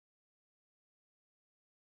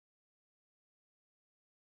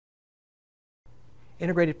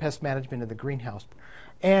integrated pest management in the greenhouse.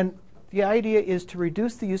 And the idea is to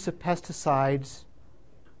reduce the use of pesticides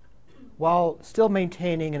while still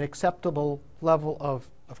maintaining an acceptable level of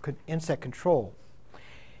insect control.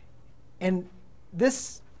 And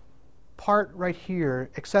this part right here,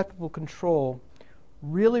 acceptable control,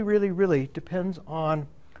 really depends on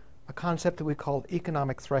a concept that we call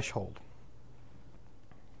economic threshold.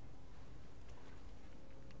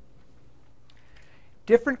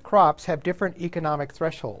 Different crops have different economic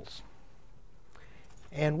thresholds.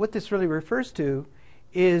 And what this really refers to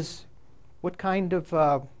is what kind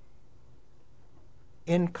of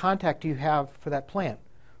in contact you have for that plant.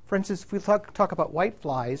 For instance, if we talk about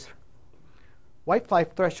whiteflies,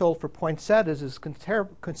 whitefly threshold for poinsettias is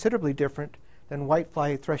considerably different than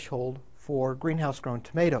whitefly threshold for greenhouse-grown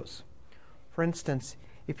tomatoes. For instance,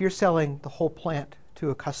 if you're selling the whole plant to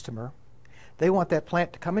a customer, they want that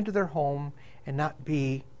plant to come into their home and not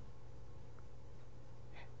bring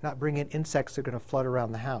in insects that are going to flood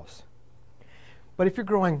around the house. But if you're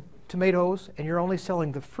growing tomatoes and you're only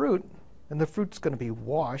selling the fruit, and the fruit's going to be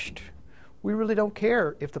washed, we really don't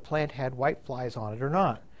care if the plant had whiteflies on it or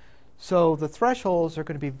not. So the thresholds are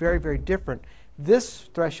going to be very different. This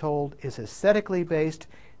threshold is aesthetically based.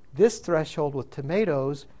 This threshold with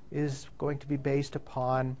tomatoes is going to be based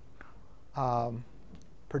upon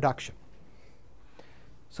production.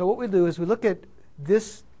 So what we do is we look at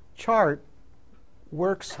this chart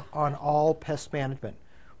works on all pest management.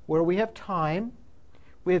 Where we have time,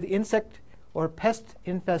 we have insect or pest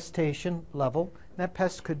infestation level. That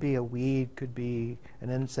pest could be a weed, could be an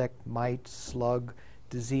insect, mite, slug,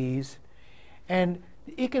 disease. And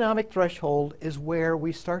the economic threshold is where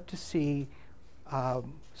we start to see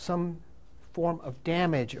some form of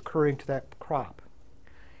damage occurring to that crop.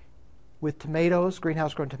 With tomatoes,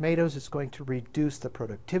 greenhouse-grown tomatoes, it's going to reduce the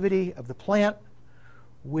productivity of the plant.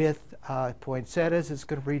 With poinsettias, it's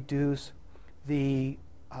going to reduce the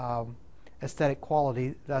aesthetic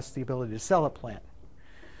quality, thus the ability to sell a plant.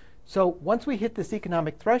 So once we hit this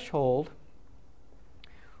economic threshold,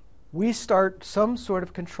 we start some sort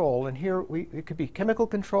of control. And here it could be chemical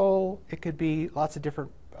control. It could be lots of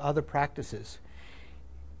different other practices.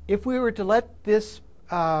 If we were to let this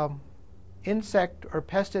insect or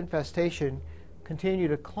pest infestation continue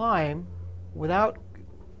to climb without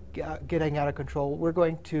getting out of control, we're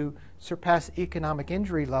going to surpass economic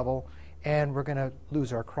injury level and we're going to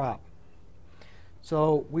lose our crop.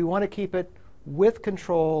 So we want to keep it with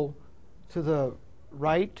control to the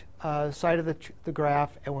right side of the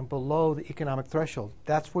graph and when below the economic threshold.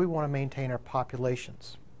 That's where we want to maintain our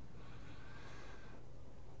populations.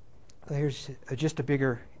 Here's just a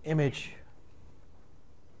bigger image.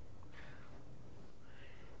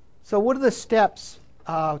 So what are the steps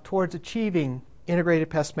towards achieving integrated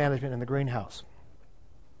pest management in the greenhouse?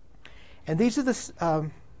 And these are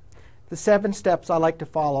the 7 steps I like to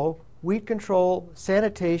follow: weed control,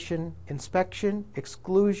 sanitation, inspection,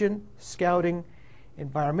 exclusion, scouting,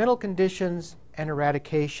 environmental conditions, and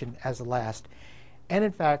eradication as the last. And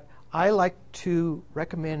in fact, I like to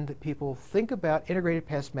recommend that people think about integrated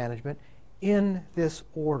pest management in this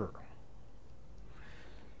order.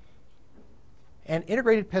 And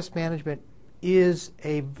integrated pest management is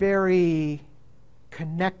a very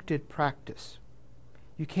connected practice.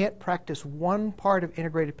 You can't practice one part of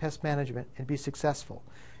integrated pest management and be successful.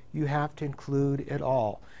 You have to include it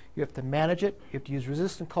all. You have to manage it. You have to use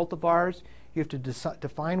resistant cultivars. You have to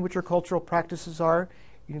define what your cultural practices are.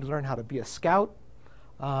 You need to learn how to be a scout,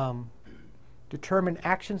 determine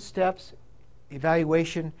action steps,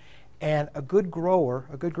 evaluation, and a good grower,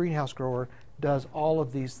 a good greenhouse grower, does all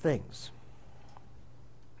of these things.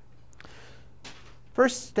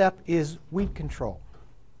 First step is weed control.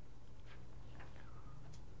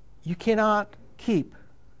 You cannot keep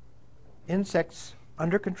insects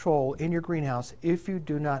under control in your greenhouse if you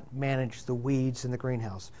do not manage the weeds in the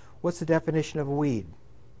greenhouse. What's the definition of a weed?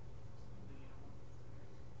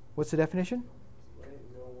 What's the definition?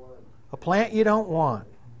 A plant you don't want.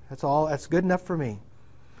 That's all. That's good enough for me.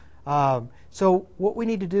 So what we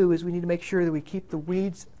need to do is we need to make sure that we keep the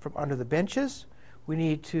weeds from under the benches. We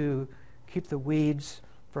need to keep the weeds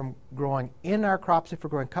from growing in our crops if we're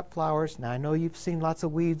growing cut flowers. Now I know you've seen lots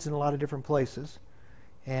of weeds in a lot of different places,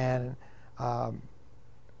 and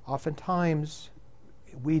oftentimes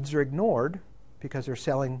weeds are ignored because they're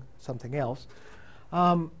selling something else.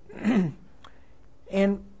 And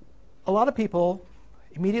a lot of people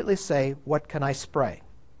immediately say, what can I spray?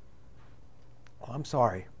 Well, I'm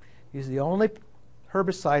sorry. These are the only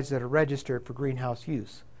herbicides that are registered for greenhouse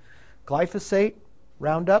use. Glyphosate,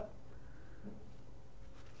 Roundup,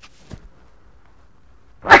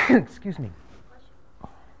 excuse me.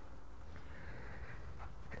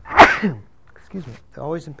 excuse me, they're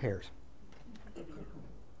always in pairs.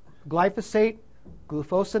 Glyphosate,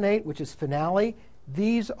 glufosinate, which is phenale.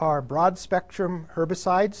 These are broad-spectrum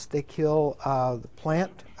herbicides. They kill the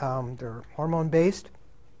plant. They're hormone-based.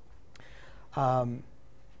 Diquat,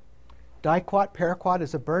 paraquat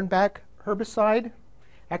is a burn-back herbicide.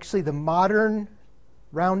 Actually, the modern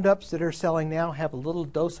Roundups that are selling now have a little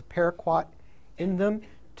dose of paraquat in them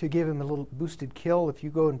to give them a little boosted kill. If you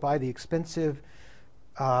go and buy the expensive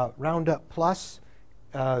Roundup Plus,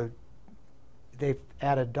 they've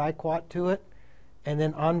added diquat to it, and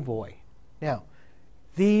then Envoy. Now,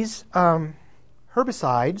 these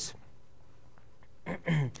herbicides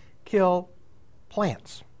kill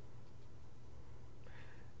plants.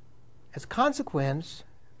 As a consequence,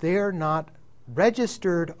 they are not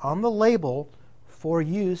registered on the label for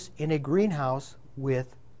use in a greenhouse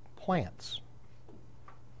with plants.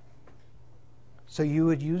 So you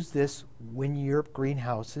would use this when your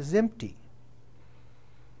greenhouse is empty.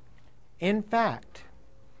 In fact,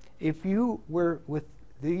 if you were with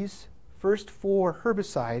these first 4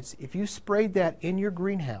 herbicides, if you sprayed that in your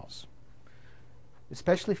greenhouse,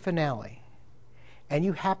 especially phenale, and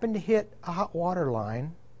you happen to hit a hot water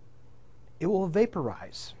line, it will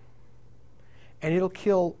vaporize. And it'll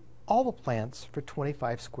kill all the plants for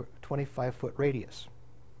 25-foot radius,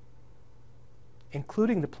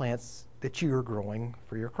 including the plants that you are growing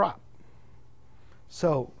for your crop.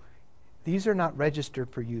 So these are not registered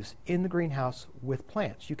for use in the greenhouse with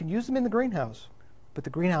plants. You can use them in the greenhouse, but the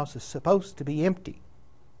greenhouse is supposed to be empty.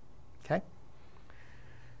 Okay?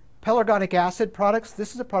 Pelargonic acid products.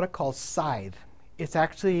 This is a product called Scythe. It's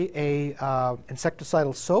actually a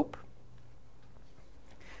insecticidal soap,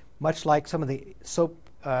 much like some of the soap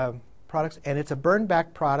products, and it's a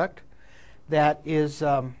burn-back product that is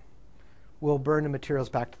will burn the materials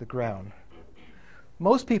back to the ground.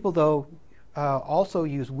 Most people, though, also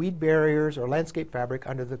use weed barriers or landscape fabric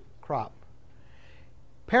under the crop.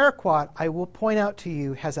 Paraquat, I will point out to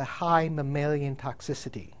you, has a high mammalian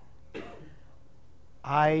toxicity.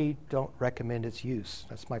 I don't recommend its use.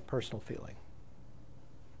 That's my personal feeling.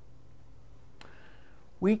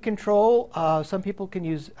 Weed control, some people can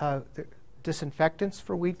use disinfectants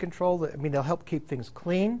for weed control. I mean, they'll help keep things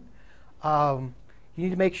clean. You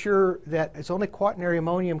need to make sure that it's only quaternary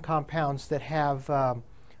ammonium compounds that have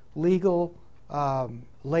legal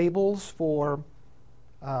labels for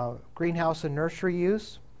greenhouse and nursery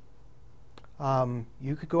use.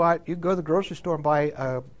 You could go to the grocery store and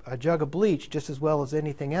buy a jug of bleach just as well as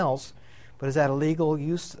anything else, but is that a legal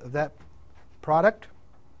use of that product?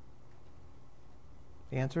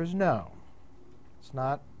 The answer is no. It's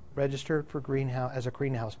not registered for greenhouse as a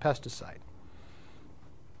greenhouse pesticide.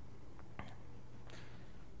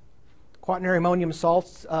 Quaternary ammonium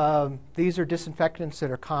salts, these are disinfectants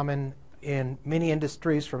that are common in many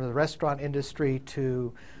industries, from the restaurant industry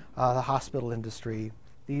to the hospital industry.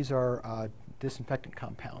 These are disinfectant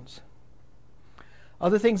compounds.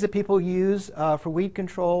 Other things that people use for weed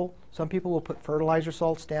control, some people will put fertilizer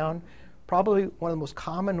salts down. Probably one of the most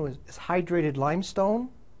common is hydrated limestone,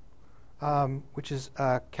 which is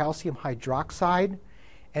calcium hydroxide.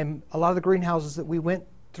 And a lot of the greenhouses that we went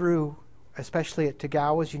through, especially at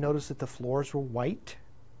Tagawa's, you notice that the floors were white.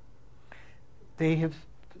 They have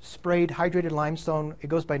sprayed hydrated limestone. It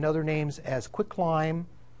goes by other names as quicklime,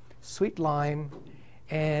 sweet lime,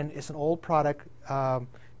 and it's an old product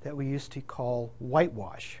that we used to call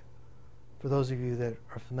whitewash, for those of you that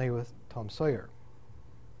are familiar with Tom Sawyer.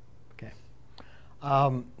 Okay.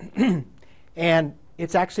 And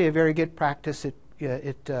it's actually a very good practice.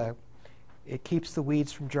 It keeps the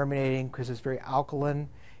weeds from germinating because it's very alkaline.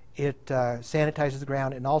 It sanitizes the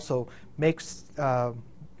ground and also makes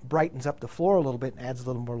brightens up the floor a little bit and adds a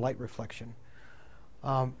little more light reflection.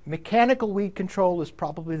 Mechanical weed control is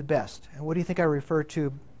probably the best. And what do you think I refer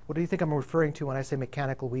to? What do you think I'm referring to when I say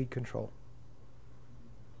mechanical weed control?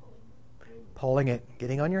 Pulling it,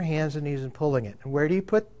 getting on your hands and knees and pulling it. And where do you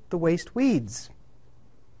put the waste weeds?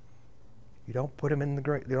 You don't put them in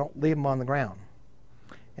the you don't leave them on the ground.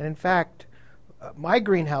 And in fact, my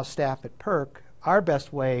greenhouse staff at PERC, our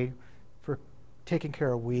best way for taking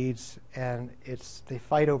care of weeds, and they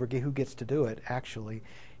fight over who gets to do it actually,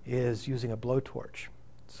 is using a blowtorch.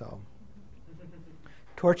 So,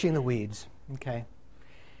 torching the weeds. Okay.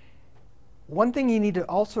 One thing you need to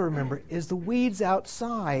also remember is the weeds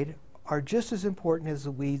outside are just as important as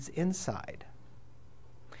the weeds inside.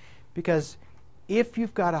 Because if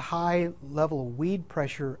you've got a high level of weed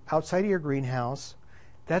pressure outside of your greenhouse,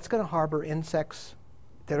 that's going to harbor insects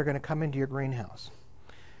that are going to come into your greenhouse.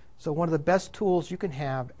 So one of the best tools you can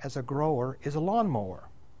have as a grower is a lawnmower,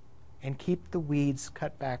 and keep the weeds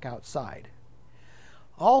cut back outside.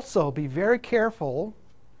 Also, be very careful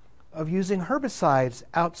of using herbicides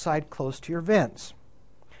outside close to your vents.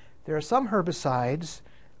 There are some herbicides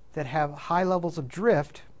that have high levels of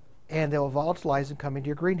drift, and they'll volatilize and come into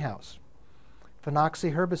your greenhouse.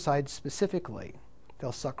 Phenoxy herbicides specifically,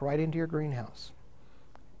 they'll suck right into your greenhouse.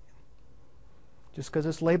 Just because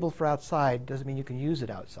it's labeled for outside doesn't mean you can use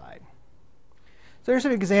it outside. So here's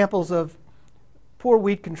some examples of poor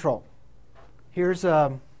weed control. Here's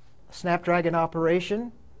a snapdragon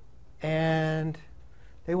operation, and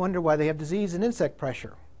they wonder why they have disease and insect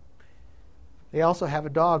pressure. They also have a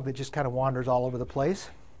dog that just kind of wanders all over the place,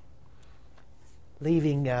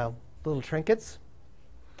 leaving little trinkets.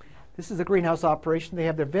 This is a greenhouse operation. They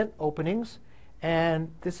have their vent openings,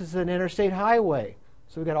 and this is an interstate highway.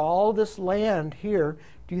 So we've got all this land here.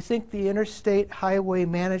 Do you think the interstate highway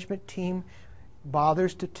management team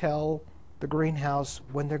bothers to tell the greenhouse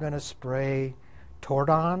when they're going to spray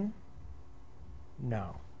Tordon?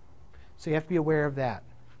 No. So you have to be aware of that.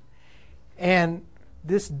 And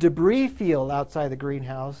this debris field outside the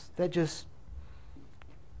greenhouse, that just,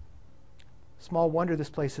 small wonder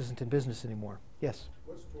this place isn't in business anymore. Yes?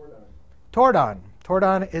 What's Tordon? Tordon.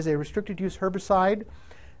 Tordon is a restricted use herbicide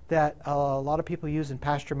that a lot of people use in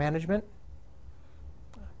pasture management.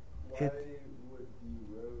 Why would the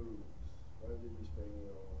roads, why would they be spraying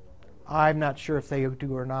it all? I'm not sure if they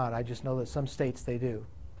do or not. I just know that some states they do.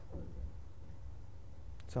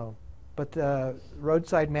 So, but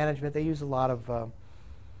roadside management, they use a lot of,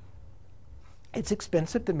 it's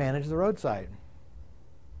expensive to manage the roadside.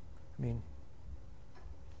 I mean,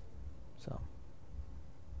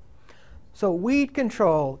 so weed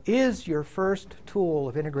control is your first tool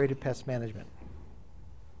of integrated pest management.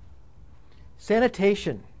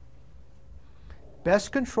 Sanitation.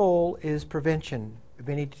 Best control is prevention of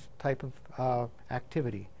any type of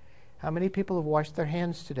activity. How many people have washed their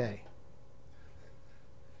hands today?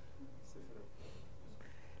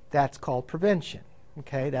 That's called prevention.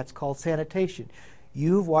 Okay, that's called sanitation.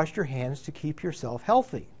 You've washed your hands to keep yourself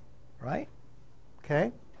healthy, right?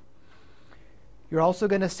 Okay. You're also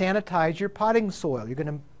going to sanitize your potting soil. You're going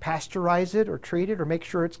to pasteurize it or treat it or make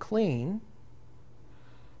sure it's clean.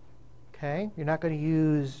 Okay? You're not going to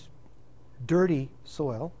use dirty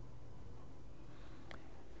soil.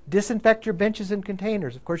 Disinfect your benches and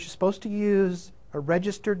containers. Of course, you're supposed to use a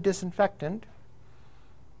registered disinfectant.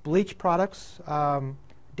 Bleach products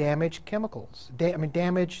damage chemicals.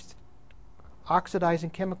 Damage oxidizing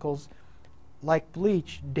chemicals like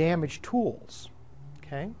bleach damage tools.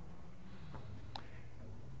 Okay?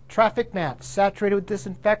 Traffic mats saturated with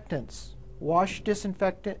disinfectants. Wash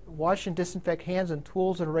and disinfect hands and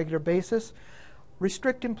tools on a regular basis.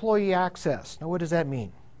 Restrict employee access. Now, what does that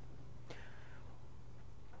mean?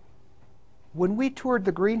 When we toured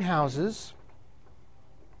the greenhouses,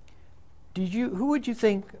 who would you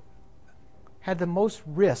think had the most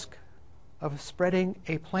risk of spreading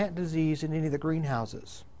a plant disease in any of the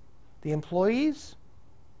greenhouses? The employees?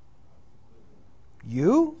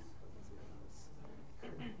 You?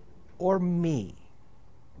 Or me?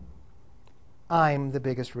 I'm the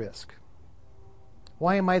biggest risk.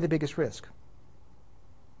 Why am I the biggest risk?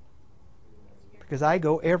 Because I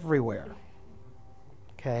go everywhere.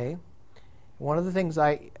 Okay? One of the things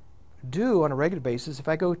I do on a regular basis, if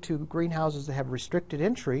I go to greenhouses that have restricted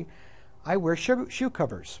entry, I wear shoe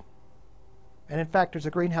covers. And in fact, there's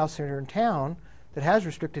a greenhouse here in town that has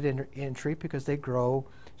restricted entry because they grow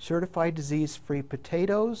certified disease-free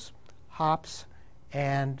potatoes, hops,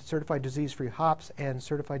 and certified disease-free hops and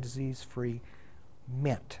certified disease-free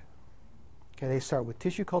mint. Okay, they start with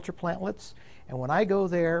tissue culture plantlets, and when I go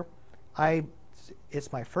there,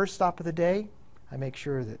 it's my first stop of the day. I make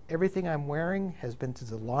sure that everything I'm wearing has been to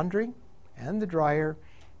the laundry and the dryer,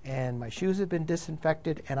 and my shoes have been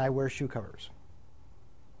disinfected, and I wear shoe covers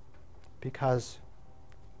because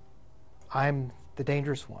I'm the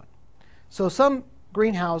dangerous one. So some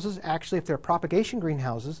greenhouses, actually, if they're propagation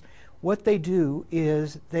greenhouses, what they do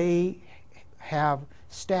is they have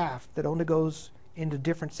staff that only goes into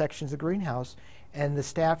different sections of the greenhouse, and the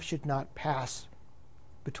staff should not pass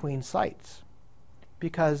between sites.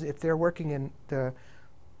 Because if they're working in the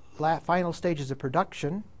final stages of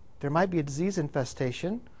production, there might be a disease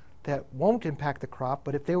infestation that won't impact the crop,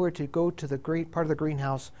 but if they were to go to the part of the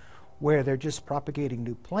greenhouse where they're just propagating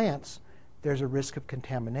new plants, there's a risk of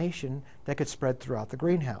contamination that could spread throughout the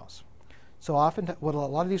greenhouse. So often what a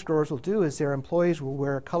lot of these growers will do is their employees will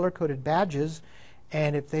wear color-coded badges,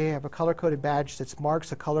 and if they have a color-coded badge that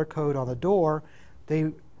marks a color code on the door,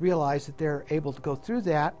 they realize that they're able to go through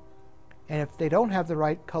that, and if they don't have the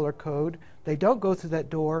right color code, they don't go through that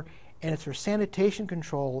door, and it's for sanitation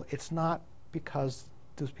control. It's not because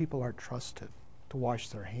those people aren't trusted. to wash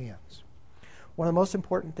their hands. One of the most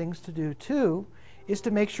important things to do, too, is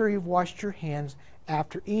to make sure you've washed your hands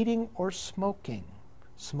after eating or smoking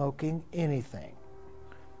anything.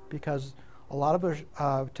 Because a lot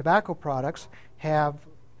of tobacco products have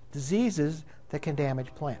diseases that can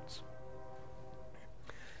damage plants.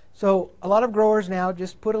 So a lot of growers now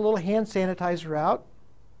just put a little hand sanitizer out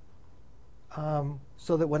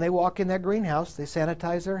so that when they walk in that greenhouse, they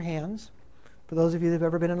sanitize their hands. For those of you that have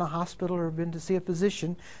ever been in a hospital or been to see a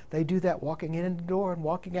physician, they do that walking in the door and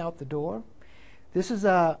walking out the door. This is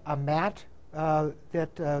a mat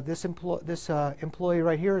that this employee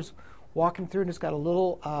right here is walking through, and it's got a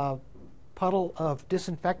little puddle of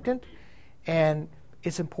disinfectant, and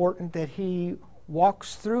it's important that he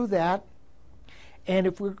walks through that. And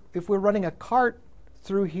if we're running a cart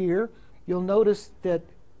through here, you'll notice that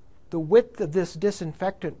the width of this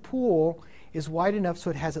disinfectant pool is wide enough so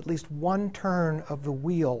it has at least one turn of the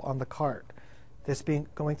wheel on the cart that's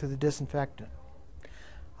going through the disinfectant.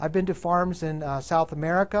 I've been to farms in South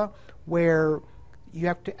America where you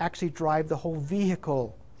have to actually drive the whole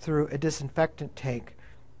vehicle through a disinfectant tank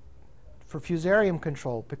for fusarium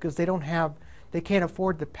control because they can't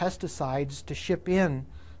afford the pesticides to ship in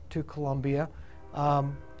to Colombia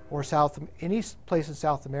or any place in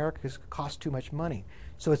South America because it costs too much money.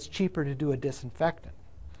 So it's cheaper to do a disinfectant.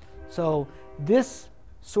 So this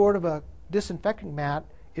sort of a disinfectant mat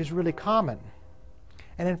is really common.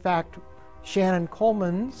 And in fact, Shannon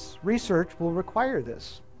Coleman's research will require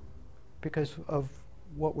this because of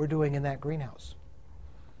what we're doing in that greenhouse.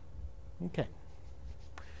 Okay.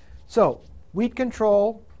 So weed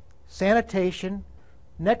control, sanitation.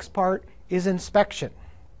 Next part is inspection.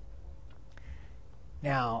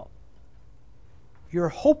 Now, you're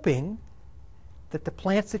hoping that the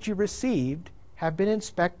plants that you received have been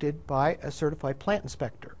inspected by a certified plant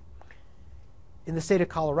inspector. In the state of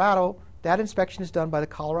Colorado, that inspection is done by the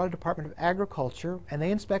Colorado Department of Agriculture, and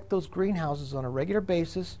they inspect those greenhouses on a regular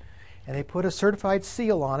basis, and they put a certified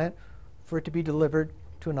seal on it for it to be delivered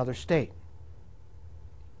to another state.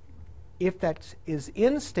 If that is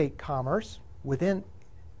in-state commerce, within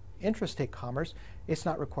intrastate commerce, it's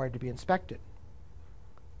not required to be inspected.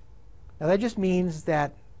 Now that just means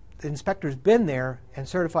that the inspector's been there and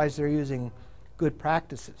certifies they're using good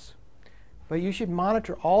practices. But you should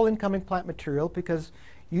monitor all incoming plant material because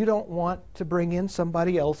you don't want to bring in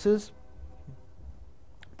somebody else's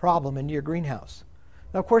problem into your greenhouse.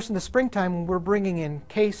 Now, of course, in the springtime, when we're bringing in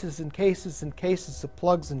cases and cases and cases of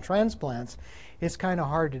plugs and transplants, it's kind of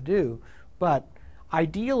hard to do. But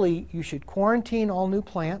ideally, you should quarantine all new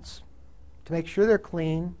plants to make sure they're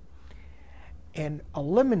clean and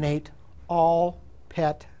eliminate all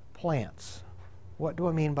pet plants. What do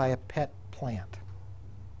I mean by a pet plant?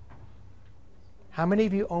 How many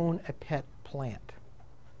of you own a pet plant?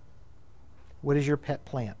 What is your pet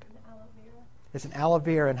plant? An aloe vera. It's an aloe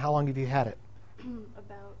vera, and how long have you had it?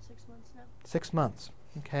 About 6 months now. 6 months,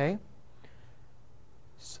 okay.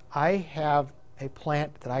 I have a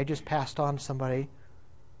plant that I just passed on to somebody.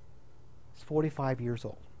 It's 45 years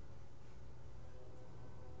old.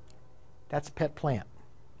 That's a pet plant.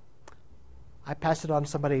 I passed it on to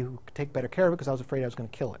somebody who could take better care of it because I was afraid I was going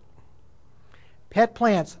to kill it. Pet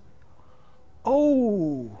plants.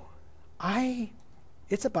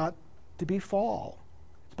 It's about to be fall.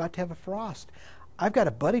 It's about to have a frost. I've got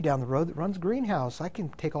a buddy down the road that runs a greenhouse. I can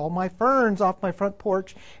take all my ferns off my front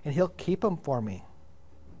porch and he'll keep them for me.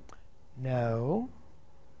 No,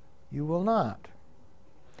 you will not.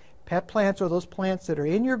 Pet plants are those plants that are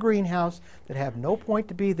in your greenhouse that have no point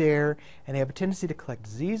to be there, and they have a tendency to collect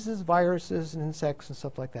diseases, viruses, and insects and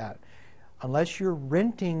stuff like that. Unless you're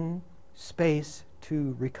renting space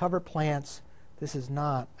to recover plants, this is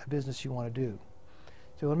not a business you want to do.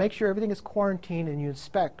 So we'll make sure everything is quarantined and you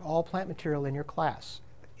inspect all plant material in your class,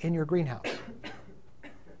 in your greenhouse.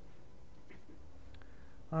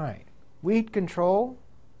 All right. Weed control,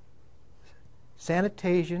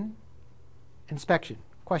 sanitation, inspection.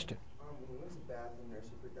 Question? When he was a bath and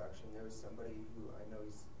nursery production, there was somebody who I know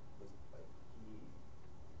was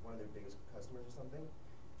one of their biggest customers or something.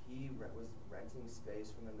 He was renting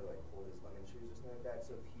space from them to hold his lemon trees or something like that.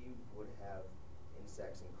 So if he would have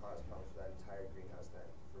insects and cause problems for that entire greenhouse, then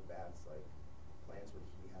for baths, plants, would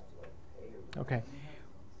he have to pay? Okay.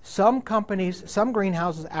 Some companies, some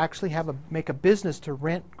greenhouses actually make a business to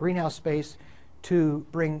rent greenhouse space to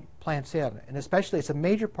bring plants in, and especially it's a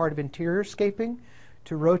major part of interior scaping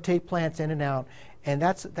to rotate plants in and out, and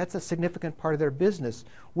that's a significant part of their business.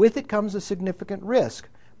 With it comes a significant risk,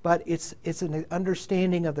 but it's an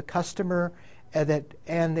understanding of the customer and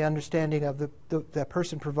the understanding of the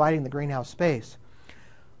person providing the greenhouse space.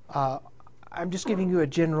 I'm just giving you a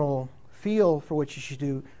general feel for what you should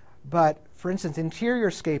do. But for instance,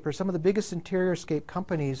 interior-scape, or some of the biggest interior-scape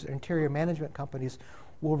companies, interior management companies,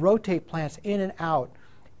 will rotate plants in and out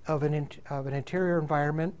of an interior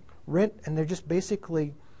environment, and they're just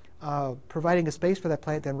basically providing a space for that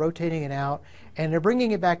plant, then rotating it out, and they're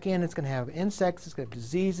bringing it back in. It's going to have insects, it's going to have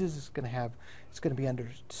diseases, it's going to be under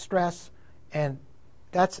stress, and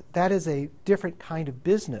that is a different kind of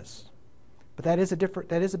business. But that is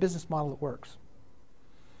a business model that works.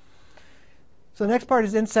 So the next part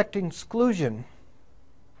is insect exclusion.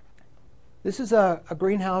 This is a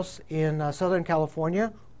greenhouse in Southern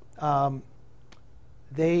California.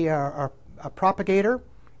 They are a propagator,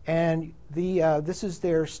 and this is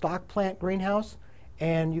their stock plant greenhouse.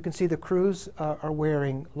 And you can see the crews are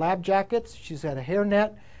wearing lab jackets. She's got a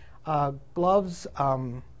hairnet, gloves,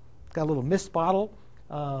 got a little mist bottle,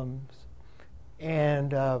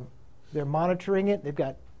 and they're monitoring it. They've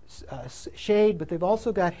got shade, but they've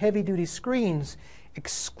also got heavy-duty screens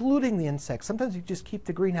excluding the insects. Sometimes you just keep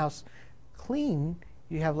the greenhouse clean,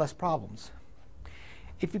 you have less problems.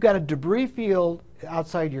 If you've got a debris field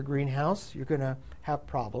outside your greenhouse, you're going to have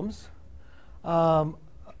problems.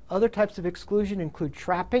 Other types of exclusion include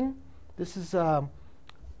trapping. This is a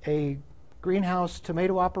greenhouse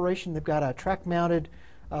tomato operation. They've got a track-mounted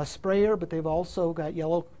sprayer, but they've also got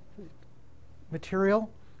yellow material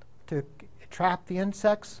to trap the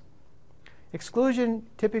insects. Exclusion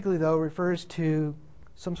typically, though, refers to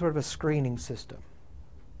some sort of a screening system.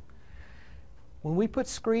 When we put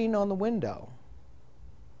screen on the window,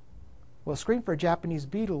 well, screen for a Japanese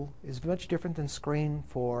beetle is much different than screen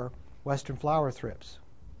for western flower thrips.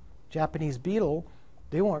 Japanese beetle,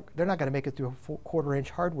 they're not going to make it through a 1/4-inch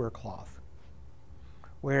hardware cloth,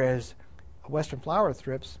 whereas a western flower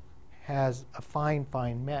thrips has a fine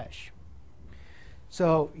mesh.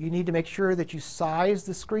 So you need to make sure that you size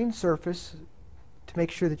the screen surface to make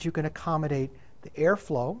sure that you can accommodate the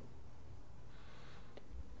airflow.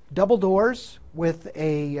 Double doors with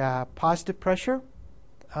a positive pressure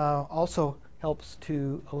also helps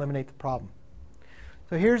to eliminate the problem.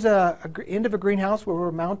 So here's a end of a greenhouse where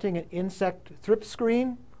we're mounting an insect thrip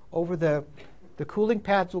screen over the cooling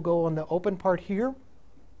pads will go on the open part here.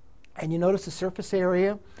 And you notice the surface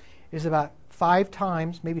area is about 5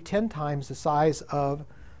 times, maybe 10 times the size of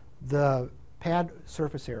the pad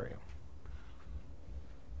surface area.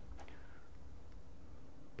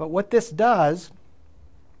 But what this does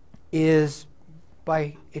is,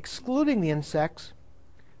 by excluding the insects,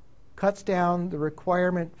 cuts down the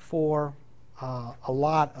requirement for a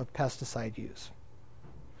lot of pesticide use.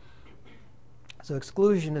 So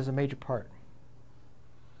exclusion is a major part.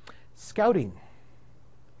 Scouting.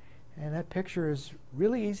 And that picture is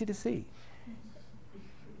really easy to see.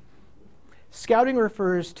 Scouting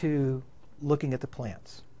refers to looking at the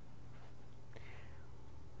plants.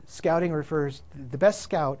 Scouting refers, the best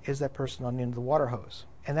scout is that person on the end of the water hose.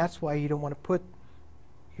 And that's why you don't want to put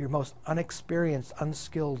your most unexperienced,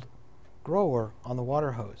 unskilled grower on the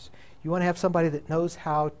water hose. You want to have somebody that knows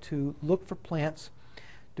how to look for plants,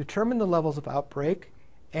 determine the levels of outbreak,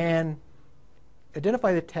 and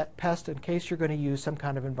identify the pest in case you're going to use some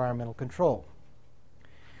kind of environmental control.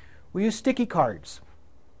 We use sticky cards.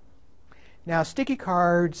 Now, sticky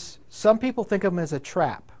cards, some people think of them as a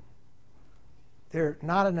trap. They're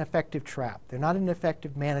not an effective trap. They're not an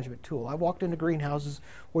effective management tool. I've walked into greenhouses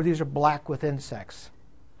where these are black with insects.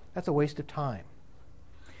 That's a waste of time.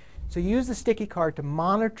 So use the sticky card to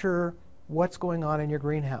monitor what's going on in your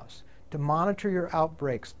greenhouse, to monitor your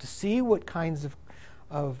outbreaks, to see what kinds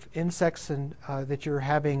of insects that you're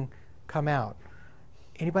having come out.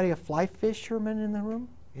 Anybody a fly fisherman in the room?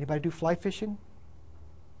 Anybody do fly fishing?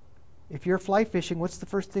 If you're fly fishing, what's the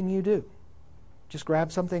first thing you do? Just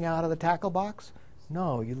grab something out of the tackle box?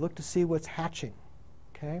 No, you look to see what's hatching.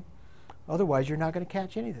 Okay? Otherwise, you're not going to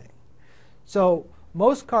catch anything. So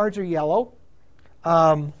most cards are yellow.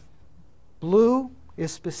 Blue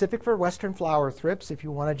is specific for western flower thrips if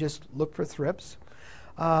you want to just look for thrips.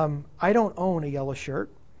 I don't own a yellow shirt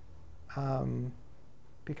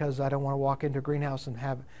because I don't want to walk into a greenhouse and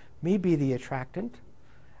have me be the attractant.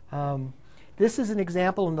 This is an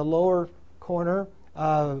example in the lower corner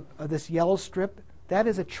of this yellow strip. That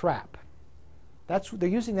is a trap. They're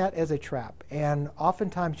using that as a trap. And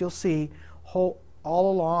oftentimes you'll see all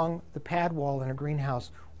along the pad wall in a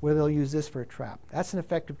greenhouse where they'll use this for a trap. That's an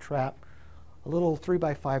effective trap. A little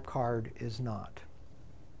 3x5 card is not.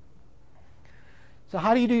 So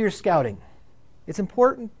how do you do your scouting? It's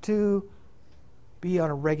important to be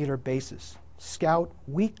on a regular basis. Scout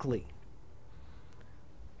weekly.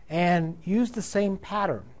 And use the same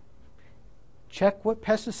pattern. Check what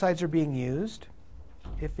pesticides are being used,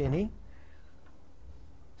 if any.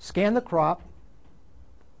 scan the crop.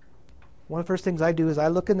 One of the first things I do is I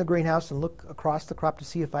look in the greenhouse and look across the crop to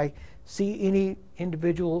see if I see any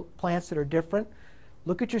individual plants that are different.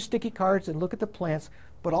 Look at your sticky cards and look at the plants,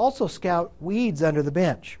 but also scout weeds under the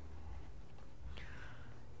bench.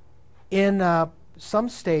 In some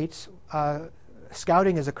states,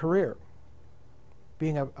 scouting is a career,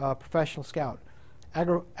 being a professional scout.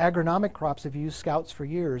 Agronomic crops have used scouts for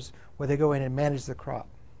years where they go in and manage the crop.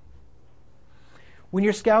 When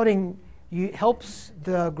you're scouting, it helps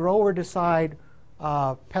the grower decide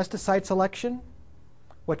pesticide selection,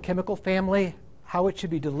 what chemical family, how it should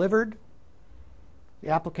be delivered, the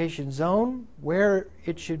application zone, where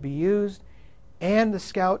it should be used, and the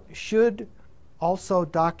scout should also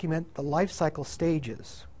document the life cycle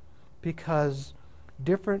stages, because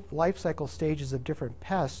different life cycle stages of different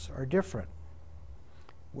pests are different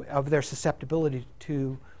of their susceptibility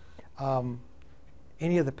to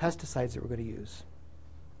any of the pesticides that we're going to use.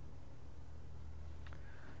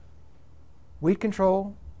 Weed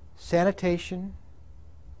control, sanitation,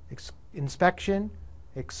 inspection,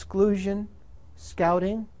 exclusion,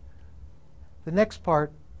 scouting. The next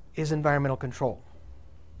part is environmental control.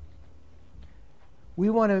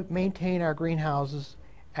 We want to maintain our greenhouses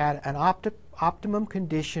at an optimum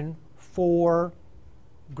condition for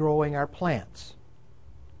growing our plants.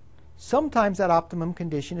 Sometimes that optimum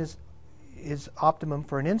condition is optimum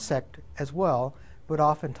for an insect as well, but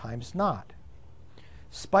oftentimes not.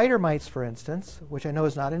 Spider mites, for instance, which I know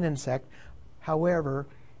is not an insect, however,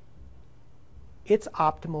 its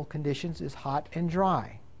optimal conditions is hot and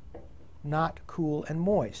dry, not cool and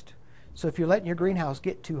moist. So if you're letting your greenhouse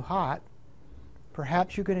get too hot,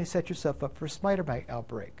 perhaps you're going to set yourself up for a spider mite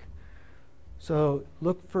outbreak. So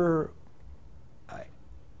look for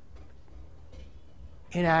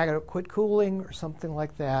inadequate cooling or something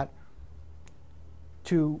like that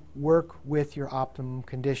to work with your optimum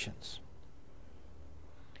conditions.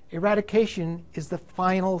 Eradication is the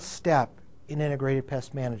final step in integrated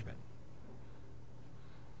pest management.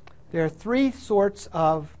 There are three sorts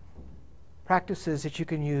of practices that you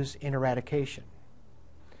can use in eradication: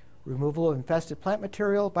 removal of infested plant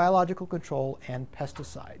material, biological control, and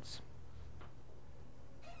pesticides.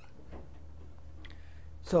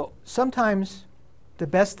 So sometimes the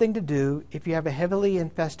best thing to do if you have a heavily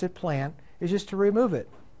infested plant is just to remove it.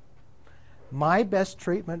 My best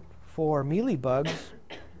treatment for mealybugs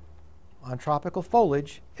on tropical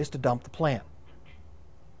foliage is to dump the plant,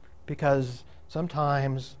 because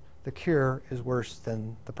sometimes the cure is worse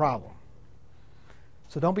than the problem.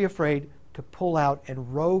 So don't be afraid to pull out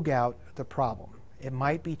and rogue out the problem. It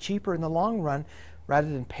might be cheaper in the long run, rather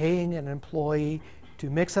than paying an employee to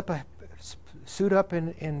mix up suit up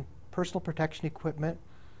in personal protection equipment,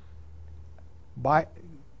 buy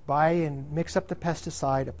and mix up the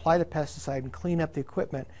pesticide, apply the pesticide, and clean up the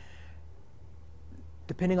equipment.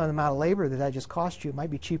 Depending on the amount of labor that just cost you, it might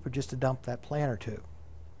be cheaper just to dump that plant or two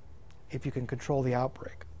if you can control the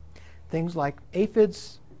outbreak. Things like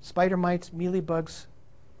aphids, spider mites, mealybugs,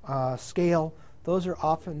 scale, those are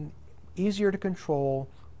often easier to control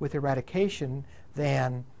with eradication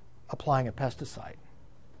than applying a pesticide.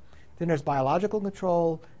 Then there's biological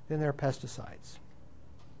control, then there are pesticides.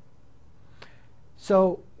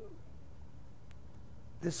 So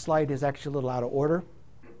this slide is actually a little out of order.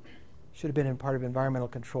 Should have been in part of environmental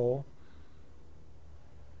control.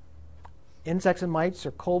 Insects and mites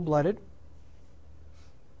are cold-blooded.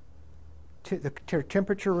 They're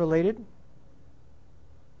temperature related.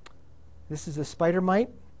 This is a spider mite,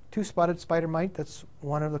 two-spotted spider mite. That's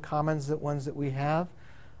one of the common ones that we have.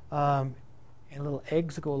 And little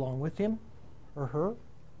eggs that go along with him or her.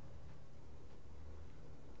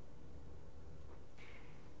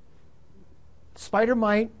 Spider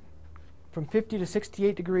mite from 50 to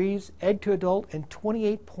 68 degrees, egg to adult in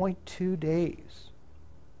 28.2 days.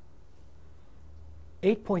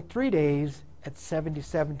 8.3 days at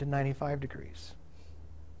 77 to 95 degrees.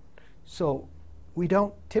 So we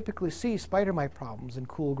don't typically see spider mite problems in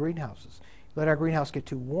cool greenhouses. Let our greenhouse get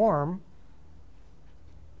too warm,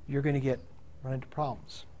 you're going to run into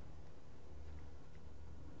problems.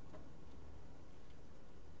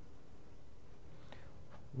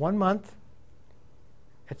 One month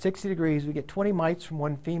at 60 degrees, we get 20 mites from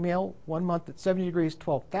one female. 1 month at 70 degrees,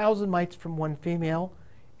 12,000 mites from one female.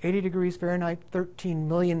 80 degrees Fahrenheit, 13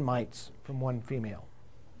 million mites from one female.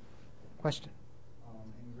 Question?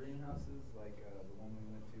 In greenhouses, like the one we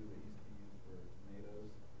went to that used to be used for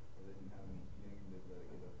tomatoes, where they didn't have any heating, they let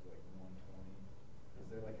it get up to like 120. Is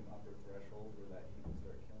there like an upper threshold where that heat will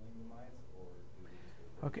start killing the mites, or do they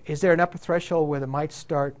just... Okay. Is there an upper threshold where the mites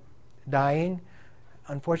start dying?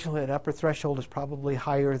 Unfortunately, that upper threshold is probably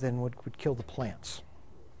higher than would kill the plants.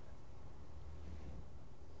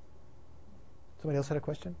 Somebody else had a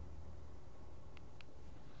question?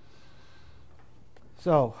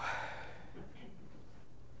 So,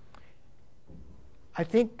 I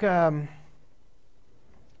think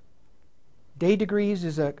day degrees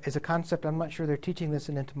is a concept. I'm not sure they're teaching this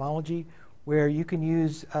in entomology, where you can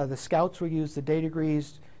use, the scouts will use the day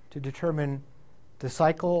degrees to determine the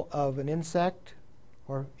cycle of an insect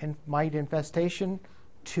or mite infestation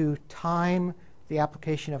to time the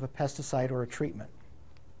application of a pesticide or a treatment.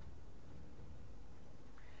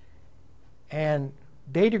 And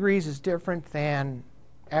day degrees is different than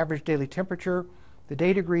average daily temperature. The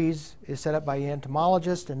day degrees is set up by an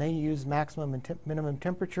entomologist, and they use maximum and minimum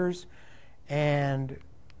temperatures, and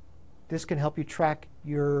this can help you track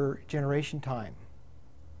your generation time.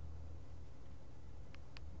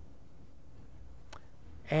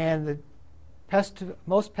 And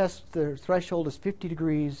most pests, their threshold is 50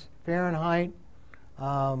 degrees Fahrenheit,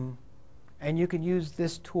 and you can use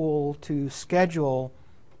this tool to schedule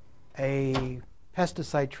a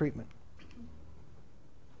pesticide treatment.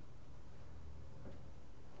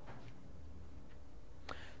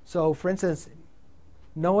 So, for instance,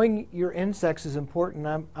 knowing your insects is important.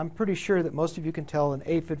 I'm pretty sure that most of you can tell an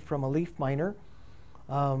aphid from a leaf miner,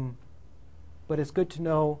 but it's good to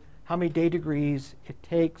know how many day degrees it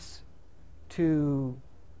takes for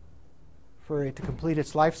it to complete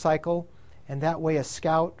its life cycle, and that way a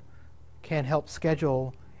scout can help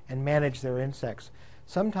schedule and manage their insects.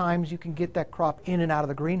 Sometimes you can get that crop in and out of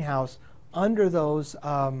the greenhouse under those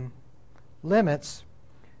limits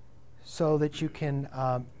so that you can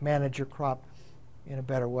manage your crop in a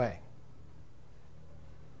better way.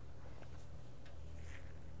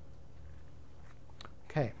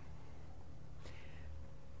 Okay.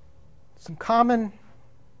 Some common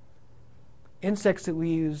insects that we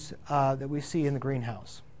use, that we see in the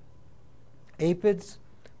greenhouse: aphids,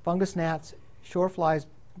 fungus gnats, shore flies,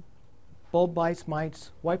 bulb bites,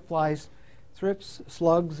 mites, whiteflies, thrips,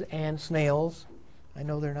 slugs, and snails. I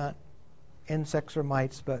know they're not insects or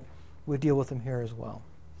mites, but we deal with them here as well.